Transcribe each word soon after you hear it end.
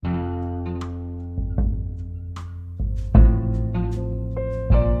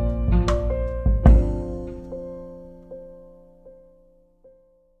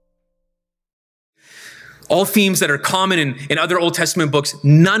All themes that are common in other Old Testament books,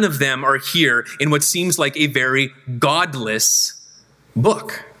 none of them are here in what seems like a very godless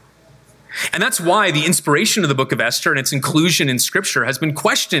book. And that's why the inspiration of the book of Esther and its inclusion in Scripture has been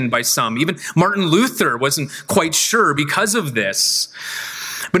questioned by some. Even Martin Luther wasn't quite sure because of this.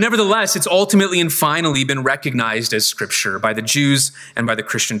 But nevertheless, it's ultimately and finally been recognized as Scripture by the Jews and by the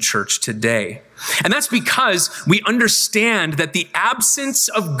Christian church today. And that's because we understand that the absence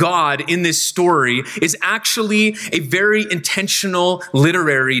of God in this story is actually a very intentional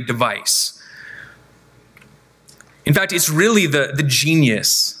literary device. In fact, it's really the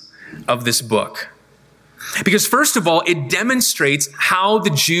genius of this book. Because first of all, it demonstrates how the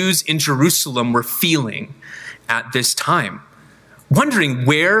Jews in Jerusalem were feeling at this time. Wondering,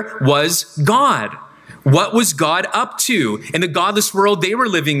 where was God? What was God up to in the godless world they were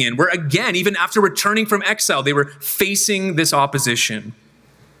living in, where again, even after returning from exile, they were facing this opposition?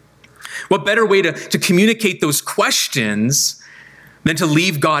 What better way to communicate those questions than to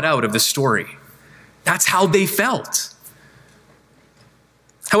leave God out of the story? That's how they felt.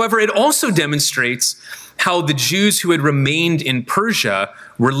 However, it also demonstrates how the Jews who had remained in Persia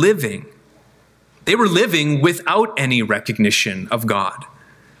were living. They were living without any recognition of God.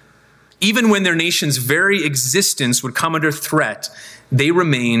 Even when their nation's very existence would come under threat, they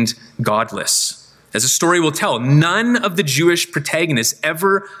remained godless. As the story will tell, none of the Jewish protagonists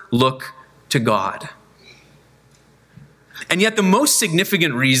ever look to God. And yet the most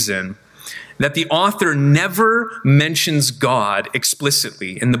significant reason that the author never mentions God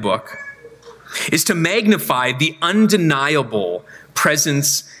explicitly in the book is to magnify the undeniable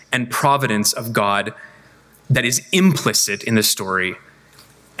presence and providence of God that is implicit in the story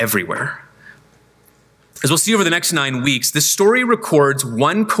everywhere. As we'll see over the next 9 weeks, the story records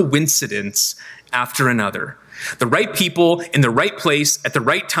one coincidence after another. The right people in the right place at the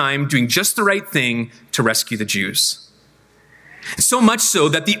right time doing just the right thing to rescue the Jews. So much so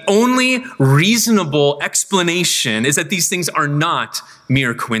that the only reasonable explanation is that these things are not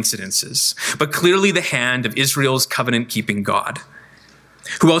mere coincidences, but clearly the hand of Israel's covenant-keeping God,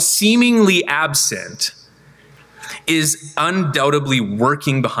 who, while seemingly absent, is undoubtedly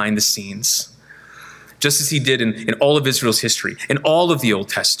working behind the scenes, just as he did in all of Israel's history, in all of the Old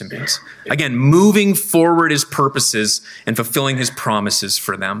Testament. Again, moving forward his purposes and fulfilling his promises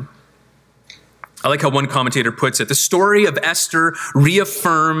for them. I like how one commentator puts it. The story of Esther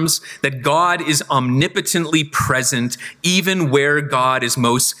reaffirms that God is omnipotently present even where God is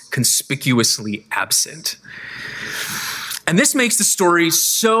most conspicuously absent. And this makes the story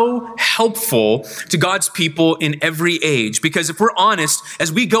so helpful to God's people in every age. Because if we're honest,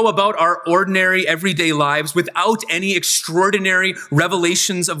 as we go about our ordinary everyday lives without any extraordinary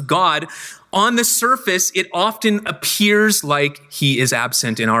revelations of God, on the surface, it often appears like he is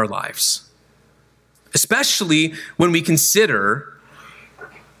absent in our lives. Especially when we consider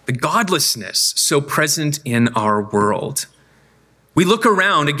the godlessness so present in our world. We look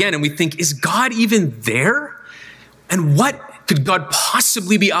around again and we think, is God even there? And what could God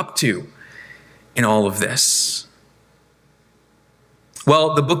possibly be up to in all of this?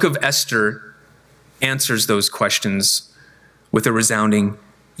 Well, the book of Esther answers those questions with a resounding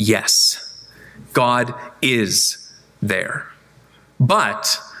yes. God is there.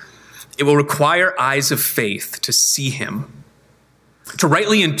 But it will require eyes of faith to see him, to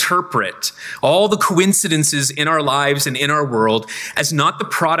rightly interpret all the coincidences in our lives and in our world as not the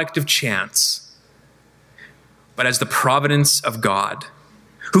product of chance, but as the providence of God,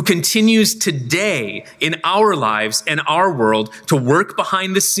 who continues today in our lives and our world to work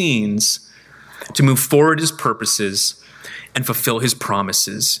behind the scenes to move forward his purposes and fulfill his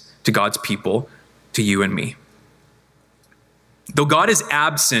promises to God's people, to you and me. Though God is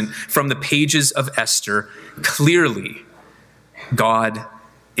absent from the pages of Esther, clearly God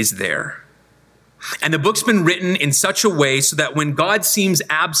is there. And the book's been written in such a way so that when God seems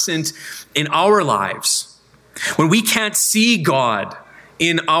absent in our lives, when we can't see God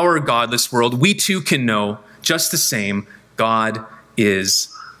in our godless world, we too can know just the same, God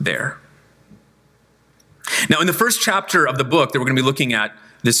is there. Now, in the first chapter of the book that we're going to be looking at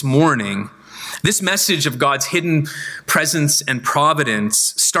this morning, this message of God's hidden presence and providence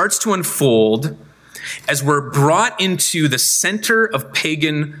starts to unfold as we're brought into the center of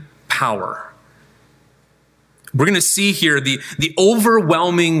pagan power. We're going to see here the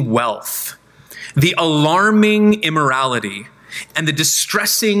overwhelming wealth, the alarming immorality, and the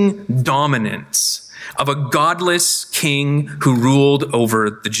distressing dominance of a godless king who ruled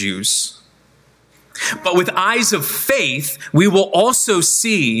over the Jews. But with eyes of faith, we will also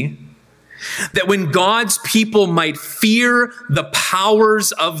see that when God's people might fear the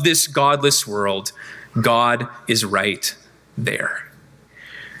powers of this godless world, God is right there.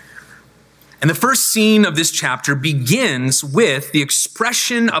 And the first scene of this chapter begins with the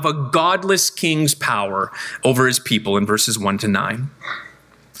expression of a godless king's power over his people in verses 1 to 9.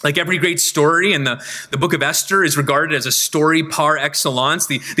 Like every great story in the book of Esther is regarded as a story par excellence,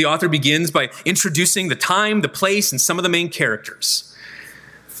 the author begins by introducing the time, the place, and some of the main characters.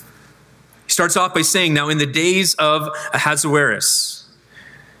 He starts off by saying, now in the days of Ahasuerus.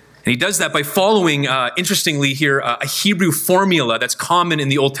 And he does that by following, interestingly here, a Hebrew formula that's common in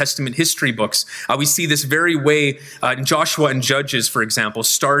the Old Testament history books. We see this very way in Joshua and Judges, for example,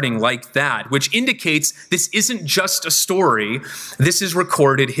 starting like that, which indicates this isn't just a story, this is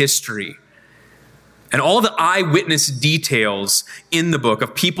recorded history. And all the eyewitness details in the book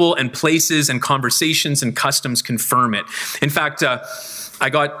of people and places and conversations and customs confirm it. In fact, I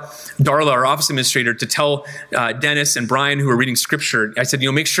got Darla, our office administrator, to tell Dennis and Brian, who are reading scripture, I said,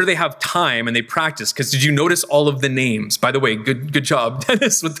 make sure they have time and they practice, because did you notice all of the names? By the way, good job,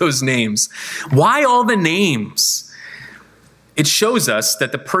 Dennis, with those names. Why all the names? It shows us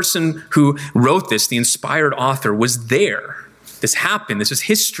that the person who wrote this, the inspired author, was there. This happened. This is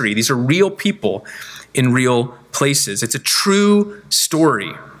history. These are real people in real places. It's a true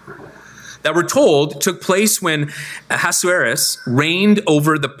story that we're told took place when Ahasuerus reigned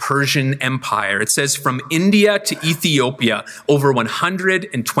over the Persian Empire. It says from India to Ethiopia, over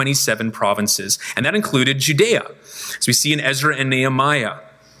 127 provinces. And that included Judea, as we see in Ezra and Nehemiah,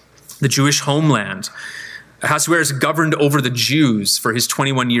 the Jewish homeland. Ahasuerus governed over the Jews for his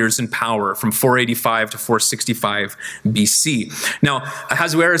 21 years in power from 485 to 465 BC. Now,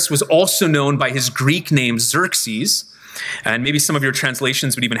 Ahasuerus was also known by his Greek name Xerxes, and maybe some of your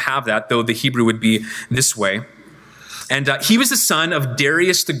translations would even have that, though the Hebrew would be this way. And he was the son of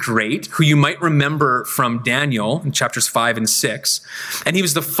Darius the Great, who you might remember from Daniel in chapters 5 and 6. And he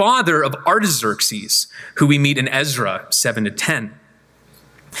was the father of Artaxerxes, who we meet in Ezra 7 to 10.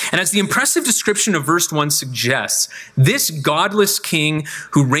 And as the impressive description of verse 1 suggests, this godless king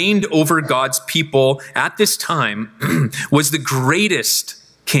who reigned over God's people at this time was the greatest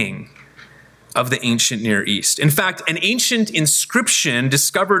king of the ancient Near East. In fact, an ancient inscription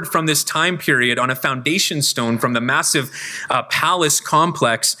discovered from this time period on a foundation stone from the massive palace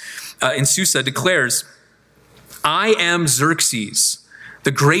complex in Susa declares, I am Xerxes,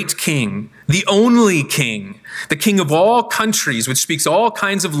 the great king, the only king, the king of all countries, which speaks all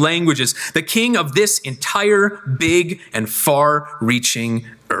kinds of languages, the king of this entire big and far-reaching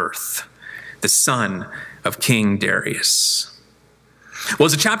earth, the son of King Darius. Well,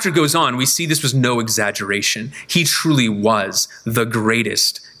 as the chapter goes on, we see this was no exaggeration. He truly was the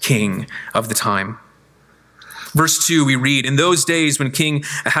greatest king of the time. Verse 2, we read, in those days when King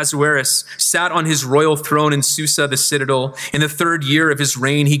Ahasuerus sat on his royal throne in Susa, the citadel, in the 3rd year of his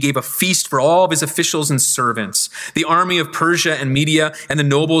reign, he gave a feast for all of his officials and servants. The army of Persia and Media and the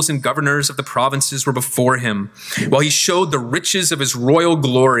nobles and governors of the provinces were before him, while he showed the riches of his royal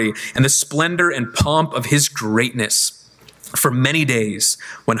glory and the splendor and pomp of his greatness for many days,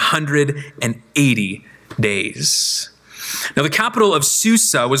 180 days. Now, the capital of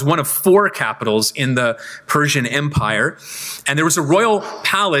Susa was one of 4 capitals in the Persian Empire, and there was a royal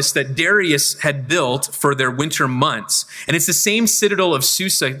palace that Darius had built for their winter months. And it's the same citadel of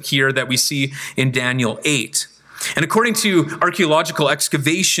Susa here that we see in Daniel 8. And according to archaeological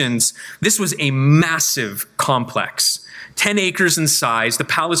excavations, this was a massive complex. 10 acres in size, the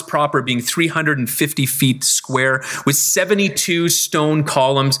palace proper being 350 feet square, with 72 stone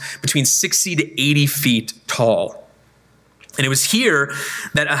columns between 60 to 80 feet tall. And it was here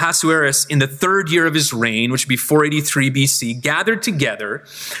that Ahasuerus, in the 3rd year of his reign, which would be 483 BC, gathered together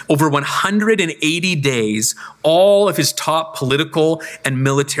over 180 days all of his top political and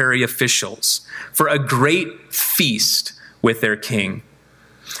military officials for a great feast with their king.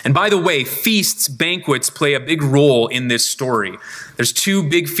 And by the way, feasts, banquets play a big role in this story. There's 2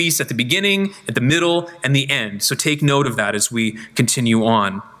 big feasts at the beginning, at the middle, and the end. So take note of that as we continue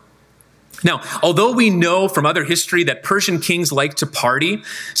on. Now, although we know from other history that Persian kings like to party,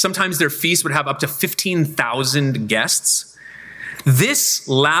 sometimes their feast would have up to 15,000 guests. This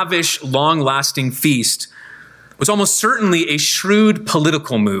lavish, long-lasting feast was almost certainly a shrewd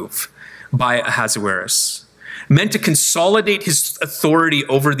political move by Ahasuerus, meant to consolidate his authority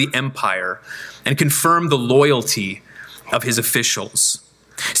over the empire and confirm the loyalty of his officials.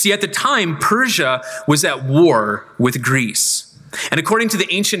 See, at the time, Persia was at war with Greece. And according to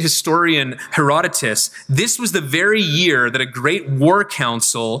the ancient historian Herodotus, this was the very year that a great war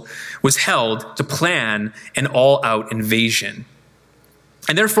council was held to plan an all-out invasion.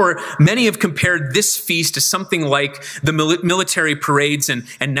 And therefore, many have compared this feast to something like the military parades and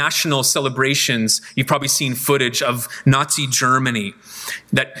national celebrations. You've probably seen footage of Nazi Germany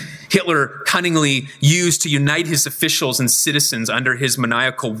that Hitler cunningly used to unite his officials and citizens under his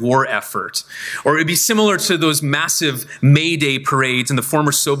maniacal war effort. Or it would be similar to those massive May Day parades in the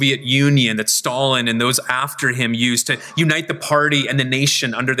former Soviet Union that Stalin and those after him used to unite the party and the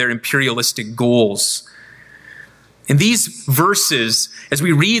nation under their imperialistic goals. In these verses, as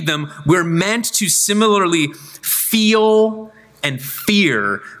we read them, we're meant to similarly feel and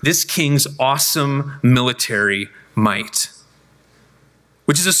fear this king's awesome military might,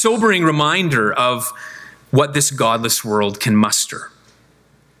 which is a sobering reminder of what this godless world can muster.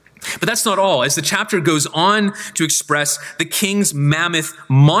 But that's not all. As the chapter goes on to express the king's mammoth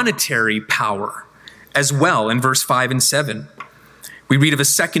monetary power as well in verse 5 and 7, we read of a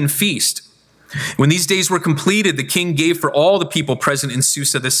second feast. When these days were completed, the king gave for all the people present in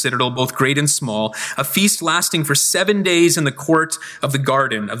Susa, the citadel, both great and small, a feast lasting for 7 days in the court of the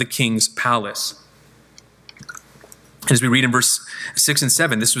garden of the king's palace. As we read in verse 6 and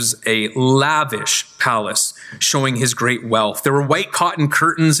 7, this was a lavish palace showing his great wealth. There were white cotton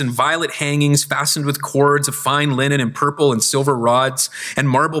curtains and violet hangings fastened with cords of fine linen and purple and silver rods and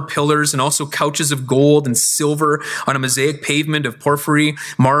marble pillars, and also couches of gold and silver on a mosaic pavement of porphyry,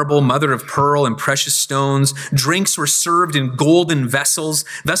 marble, mother of pearl, and precious stones. Drinks were served in golden vessels,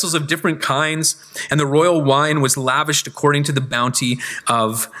 vessels of different kinds, and the royal wine was lavished according to the bounty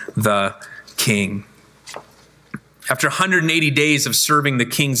of the king. After 180 days of serving the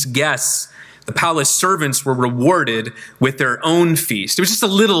king's guests, the palace servants were rewarded with their own feast. It was just a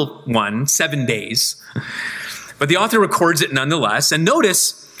little one, 7 days. But the author records it nonetheless. And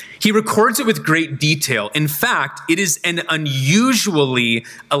notice, he records it with great detail. In fact, it is an unusually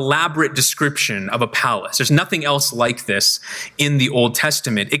elaborate description of a palace. There's nothing else like this in the Old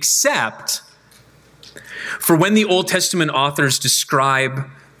Testament, except for when the Old Testament authors describe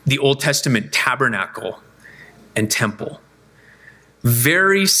the Old Testament tabernacle and temple.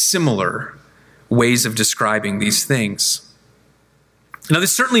 Very similar ways of describing these things. Now,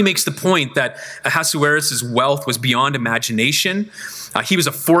 this certainly makes the point that Ahasuerus' wealth was beyond imagination. He was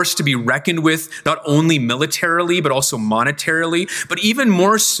a force to be reckoned with, not only militarily, but also monetarily. But even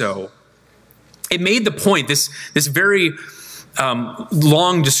more so, it made the point, this very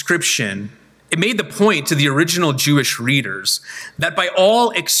long description, it made the point to the original Jewish readers that by all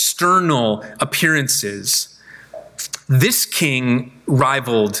external appearances, this king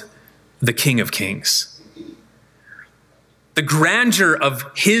rivaled the King of Kings. The grandeur of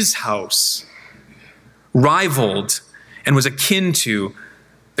his house rivaled and was akin to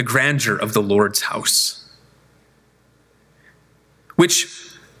the grandeur of the Lord's house,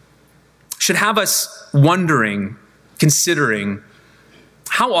 which should have us wondering, considering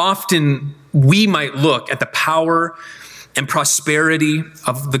how often we might look at the power and prosperity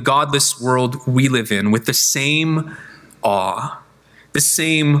of the godless world we live in with the same awe, the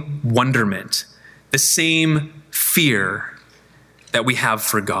same wonderment, the same fear that we have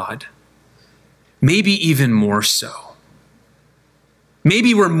for God. Maybe even more so.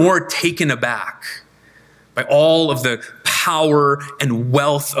 Maybe we're more taken aback by all of the power and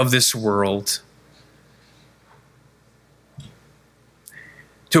wealth of this world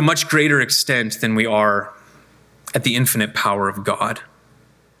to a much greater extent than we are at the infinite power of God.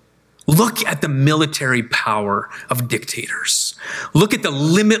 Look at the military power of dictators. Look at the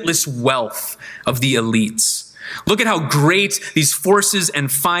limitless wealth of the elites. Look at how great these forces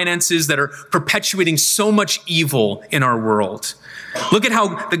and finances that are perpetuating so much evil in our world. Look at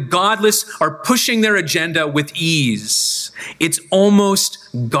how the godless are pushing their agenda with ease. It's almost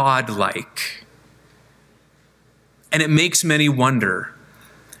godlike. And it makes many wonder,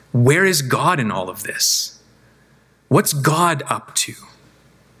 where is God in all of this? What's God up to?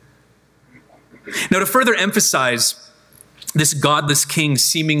 Now, to further emphasize this godless king's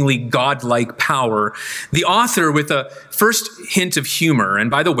seemingly godlike power, the author, with a first hint of humor, and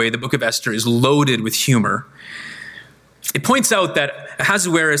by the way, the book of Esther is loaded with humor, it points out that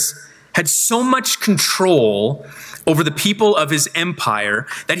Ahasuerus had so much control over the people of his empire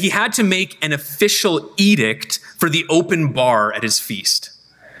that he had to make an official edict for the open bar at his feast.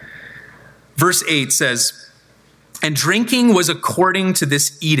 Verse 8 says, "And drinking was according to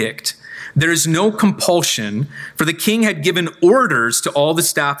this edict. There is no compulsion, for the king had given orders to all the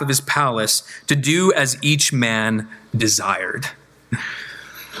staff of his palace to do as each man desired."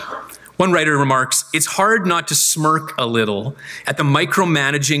 One writer remarks, "It's hard not to smirk a little at the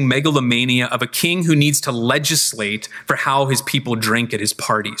micromanaging megalomania of a king who needs to legislate for how his people drink at his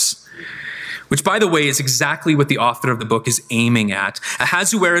parties. which, by the way, is exactly what the author of the book is aiming at.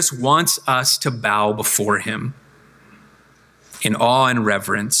 Ahasuerus wants us to bow before him in awe and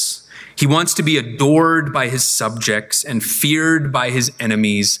reverence. He wants to be adored by his subjects and feared by his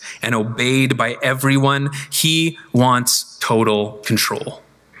enemies and obeyed by everyone. He wants total control,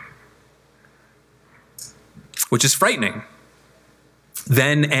 which is frightening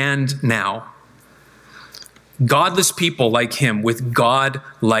then and now. Godless people like him with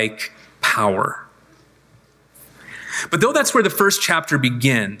God-like power. But though that's where the first chapter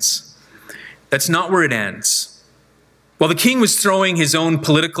begins, that's not where it ends. While the king was throwing his own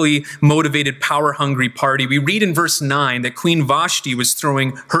politically motivated, power-hungry party, we read in verse 9 that Queen Vashti was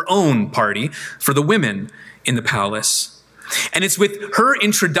throwing her own party for the women in the palace. And it's with her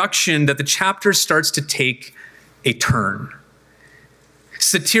introduction that the chapter starts to take a turn,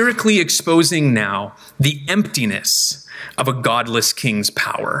 satirically exposing now the emptiness of a godless king's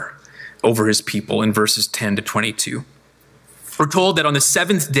power over his people in verses 10 to 22. We're told that on the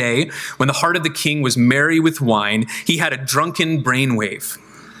seventh day, when the heart of the king was merry with wine, he had a drunken brainwave.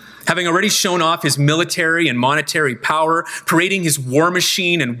 Having already shown off his military and monetary power, parading his war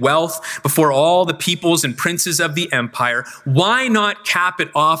machine and wealth before all the peoples and princes of the empire, why not cap it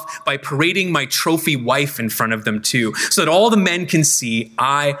off by parading my trophy wife in front of them too, so that all the men can see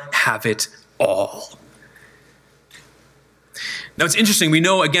I have it all? Now, it's interesting. We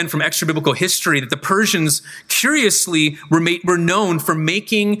know, again, from extra-biblical history that the Persians, curiously, were known for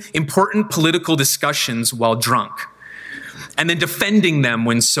making important political discussions while drunk and then defending them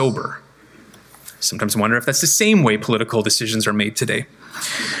when sober. Sometimes I wonder if that's the same way political decisions are made today.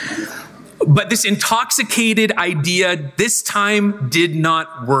 But this intoxicated idea this time did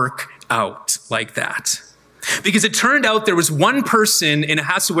not work out like that. Because it turned out there was one person in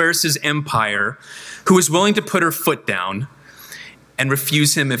Ahasuerus' empire who was willing to put her foot down and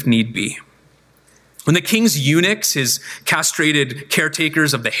refuse him if need be. When the king's eunuchs, his castrated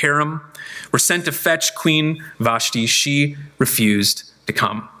caretakers of the harem, were sent to fetch Queen Vashti, she refused to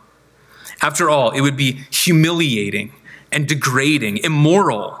come. After all, it would be humiliating and degrading,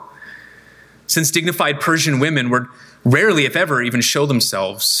 immoral, since dignified Persian women would rarely, if ever, even show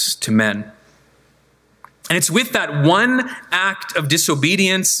themselves to men. And it's with that one act of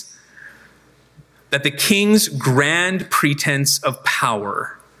disobedience that the king's grand pretense of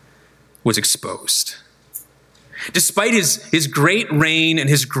power was exposed. Despite his great reign and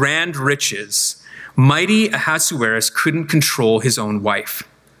his grand riches, mighty Ahasuerus couldn't control his own wife.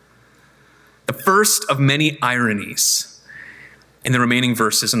 The first of many ironies in the remaining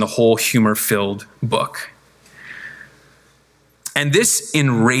verses in the whole humor-filled book. And this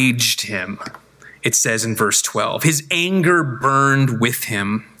enraged him. It says in verse 12, his anger burned with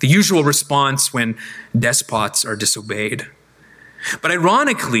him, the usual response when despots are disobeyed. But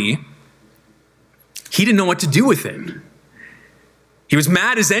ironically, he didn't know what to do with it. He was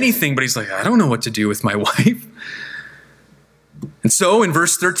mad as anything, but he's like, I don't know what to do with my wife. And so in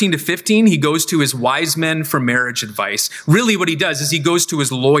verse 13 to 15, he goes to his wise men for marriage advice. Really what he does is he goes to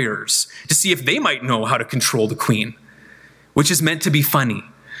his lawyers to see if they might know how to control the queen, which is meant to be funny.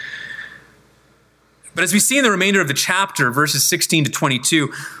 But as we see in the remainder of the chapter, verses 16 to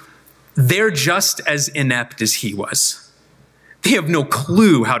 22, they're just as inept as he was. They have no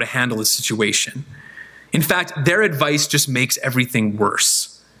clue how to handle the situation. In fact, their advice just makes everything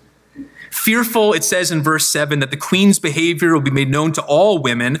worse. Fearful, it says in verse 7, that the queen's behavior will be made known to all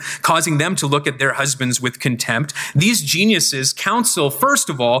women, causing them to look at their husbands with contempt. These geniuses counsel, first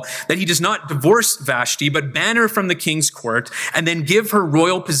of all, that he does not divorce Vashti, but ban her from the king's court, and then give her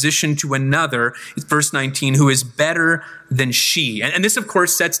royal position to another, verse 19, who is better than she. And this, of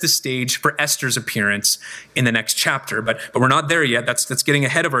course, sets the stage for Esther's appearance in the next chapter. But we're not there yet. That's getting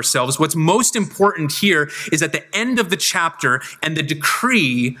ahead of ourselves. What's most important here is at the end of the chapter and the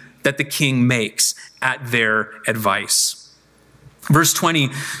decree that the king makes at their advice. Verse 20,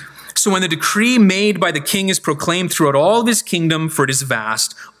 so when the decree made by the king is proclaimed throughout all of his kingdom, for it is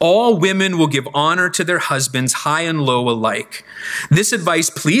vast, all women will give honor to their husbands, high and low alike. This advice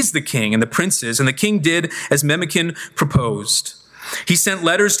pleased the king and the princes, and the king did as Memucan proposed. He sent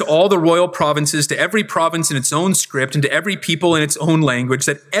letters to all the royal provinces, to every province in its own script, and to every people in its own language,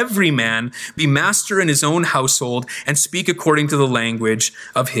 that every man be master in his own household and speak according to the language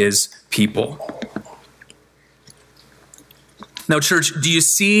of his people. Now, church, do you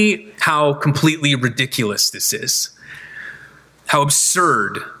see how completely ridiculous this is? How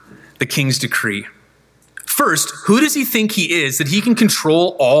absurd the king's decree. First, who does he think he is that he can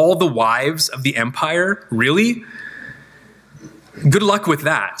control all the wives of the empire? Really? Good luck with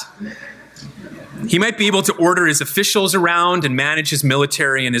that. He might be able to order his officials around and manage his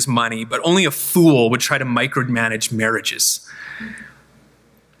military and his money, but only a fool would try to micromanage marriages.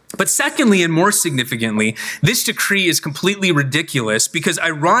 But secondly, and more significantly, this decree is completely ridiculous because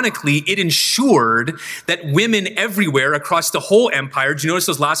ironically, it ensured that women everywhere across the whole empire, do you notice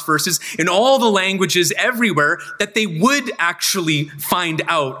those last verses? In all the languages everywhere, that they would actually find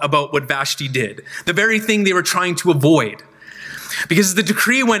out about what Vashti did, the very thing they were trying to avoid. Because the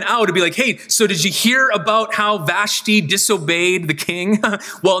decree went out to be like, hey, so did you hear about how Vashti disobeyed the king?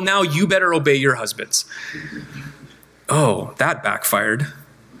 Well, now you better obey your husbands. Oh, that backfired.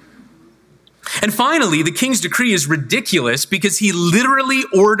 And finally, the king's decree is ridiculous because he literally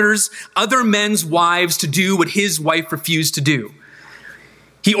orders other men's wives to do what his wife refused to do.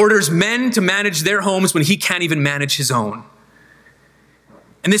 He orders men to manage their homes when he can't even manage his own.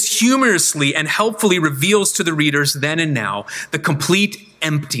 And this humorously and helpfully reveals to the readers then and now the complete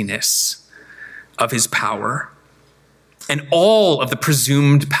emptiness of his power and all of the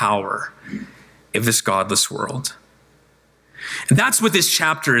presumed power of this godless world. And that's what this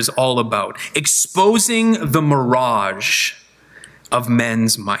chapter is all about, exposing the mirage of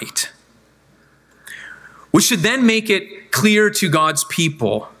men's might, which should then make it clear to God's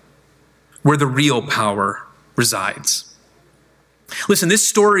people where the real power resides. Listen, this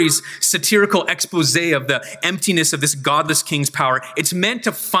story's satirical expose of the emptiness of this godless king's power, it's meant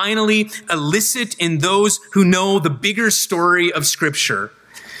to finally elicit in those who know the bigger story of Scripture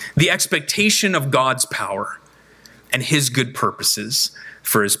the expectation of God's power and his good purposes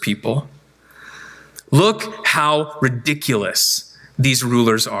for his people. Look how ridiculous these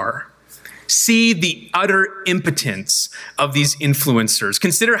rulers are. See the utter impotence of these influencers.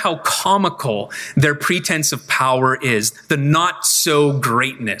 Consider how comical their pretense of power is, the not so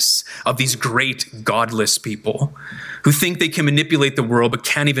greatness of these great godless people who think they can manipulate the world but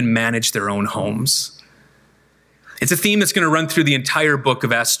can't even manage their own homes. It's a theme that's going to run through the entire book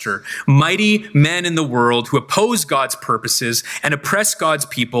of Esther. Mighty men in the world who oppose God's purposes and oppress God's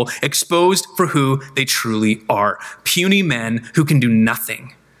people, exposed for who they truly are. Puny men who can do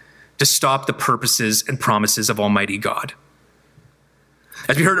nothing to stop the purposes and promises of Almighty God.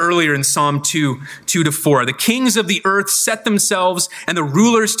 As we heard earlier in Psalm 2:2-4, the kings of the earth set themselves and the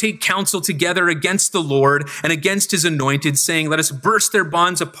rulers take counsel together against the Lord and against his anointed, saying, let us burst their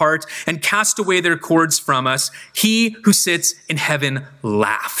bonds apart and cast away their cords from us. He who sits in heaven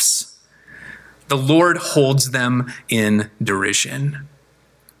laughs. The Lord holds them in derision.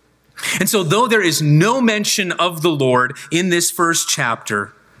 And so though there is no mention of the Lord in this first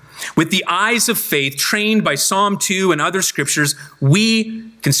chapter, with the eyes of faith trained by Psalm 2 and other scriptures, we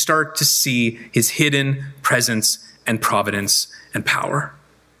can start to see his hidden presence and providence and power.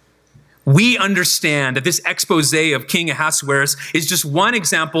 We understand that this expose of King Ahasuerus is just one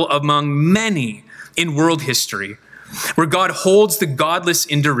example among many in world history where God holds the godless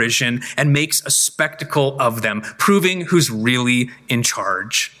in derision and makes a spectacle of them, proving who's really in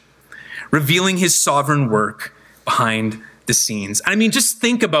charge, revealing his sovereign work behind the scenes. I mean, just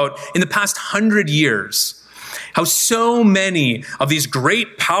think about in the past 100 years, how so many of these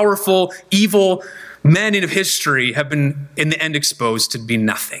great, powerful, evil men in history have been in the end exposed to be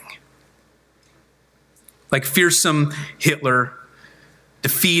nothing. Like fearsome Hitler,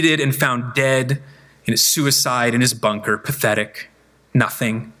 defeated and found dead in his suicide in his bunker, pathetic,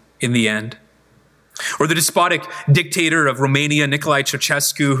 nothing in the end. Or the despotic dictator of Romania, Nicolae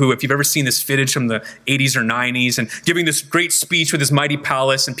Ceausescu, who, if you've ever seen this footage from the 80s or 90s, and giving this great speech with his mighty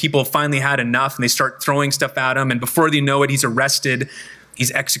palace, and people have finally had enough, and they start throwing stuff at him, and before they know it, he's arrested,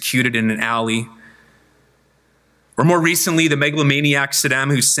 he's executed in an alley. Or more recently, the megalomaniac Saddam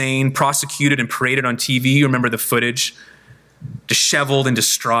Hussein, prosecuted and paraded on TV. You remember the footage? Disheveled and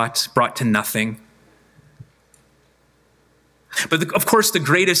distraught, brought to nothing. But of course, the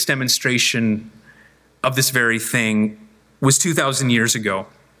greatest demonstration of this very thing was 2,000 years ago,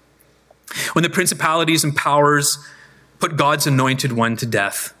 when the principalities and powers put God's anointed one to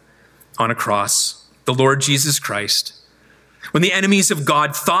death on a cross, the Lord Jesus Christ, when the enemies of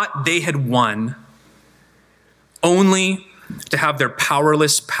God thought they had won, only to have their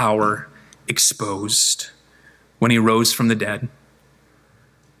powerless power exposed when he rose from the dead,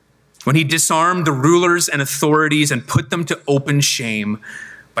 when he disarmed the rulers and authorities and put them to open shame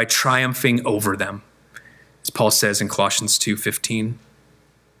by triumphing over them, as Paul says in Colossians 2:15.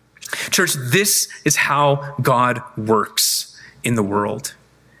 Church, this is how God works in the world.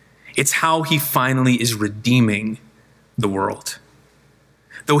 It's how he finally is redeeming the world.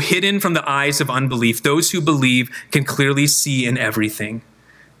 Though hidden from the eyes of unbelief, those who believe can clearly see in everything,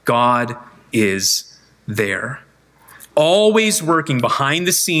 God is there. always working behind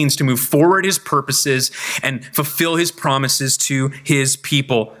the scenes to move forward his purposes and fulfill his promises to his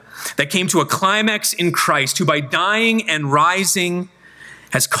people, that came to a climax in Christ, who by dying and rising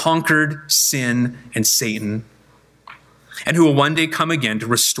has conquered sin and Satan, and who will one day come again to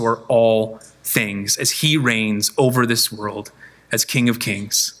restore all things as he reigns over this world as King of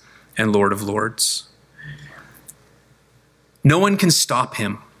Kings and Lord of Lords. No one can stop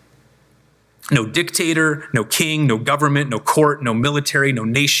him. No dictator, no king, no government, no court, no military, no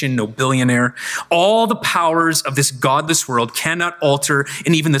nation, no billionaire. All the powers of this godless world cannot alter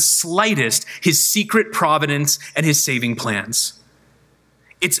in even the slightest his secret providence and his saving plans.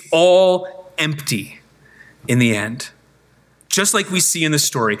 It's all empty in the end. Just like we see in the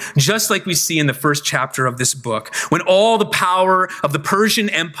story, just like we see in the first chapter of this book, when all the power of the Persian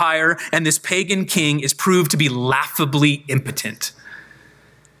Empire and this pagan king is proved to be laughably impotent,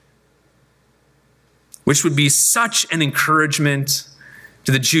 which would be such an encouragement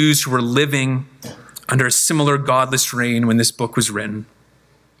to the Jews who were living under a similar godless reign when this book was written,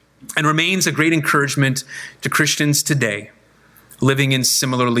 and remains a great encouragement to Christians today, living in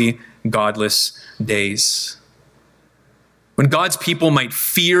similarly godless days. When God's people might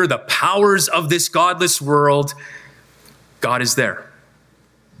fear the powers of this godless world, God is there.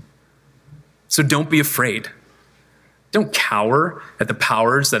 So don't be afraid. Don't cower at the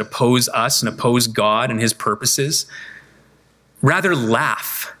powers that oppose us and oppose God and his purposes. Rather,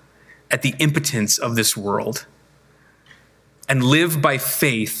 laugh at the impotence of this world and live by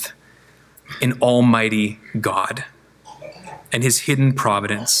faith in Almighty God and his hidden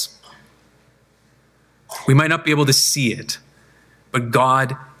providence. We might not be able to see it, but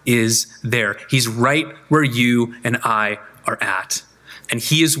God is there. He's right where you and I are at. And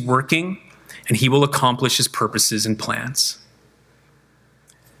he is working, and he will accomplish his purposes and plans.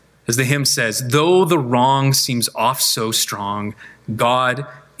 As the hymn says, though the wrong seems oft so strong, God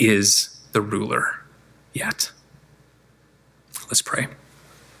is the ruler yet. Let's pray.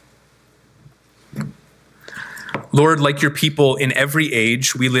 Lord, like your people in every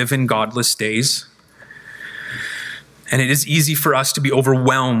age, we live in godless days. And it is easy for us to be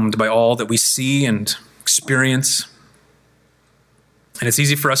overwhelmed by all that we see and experience. And it's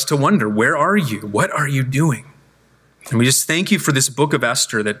easy for us to wonder, where are you? What are you doing? And we just thank you for this book of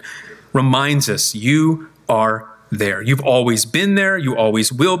Esther that reminds us you are there. You've always been there. You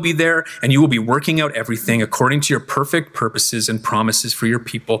always will be there. And you will be working out everything according to your perfect purposes and promises for your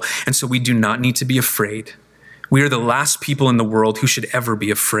people. And so we do not need to be afraid. We are the last people in the world who should ever be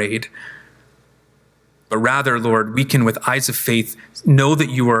afraid. But rather, Lord, we can, with eyes of faith, know that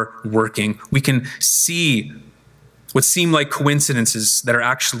you are working. We can see what seem like coincidences that are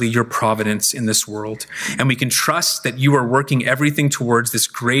actually your providence in this world. And we can trust that you are working everything towards this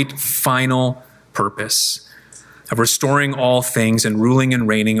great final purpose of restoring all things and ruling and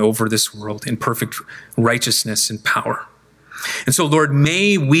reigning over this world in perfect righteousness and power. And so, Lord,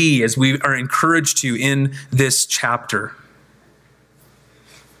 may we, as we are encouraged to in this chapter,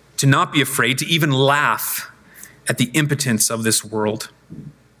 to not be afraid, to even laugh at the impotence of this world,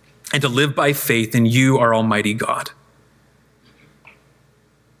 and to live by faith in you, our Almighty God.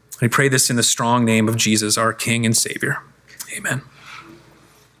 I pray this in the strong name of Jesus, our King and Savior. Amen.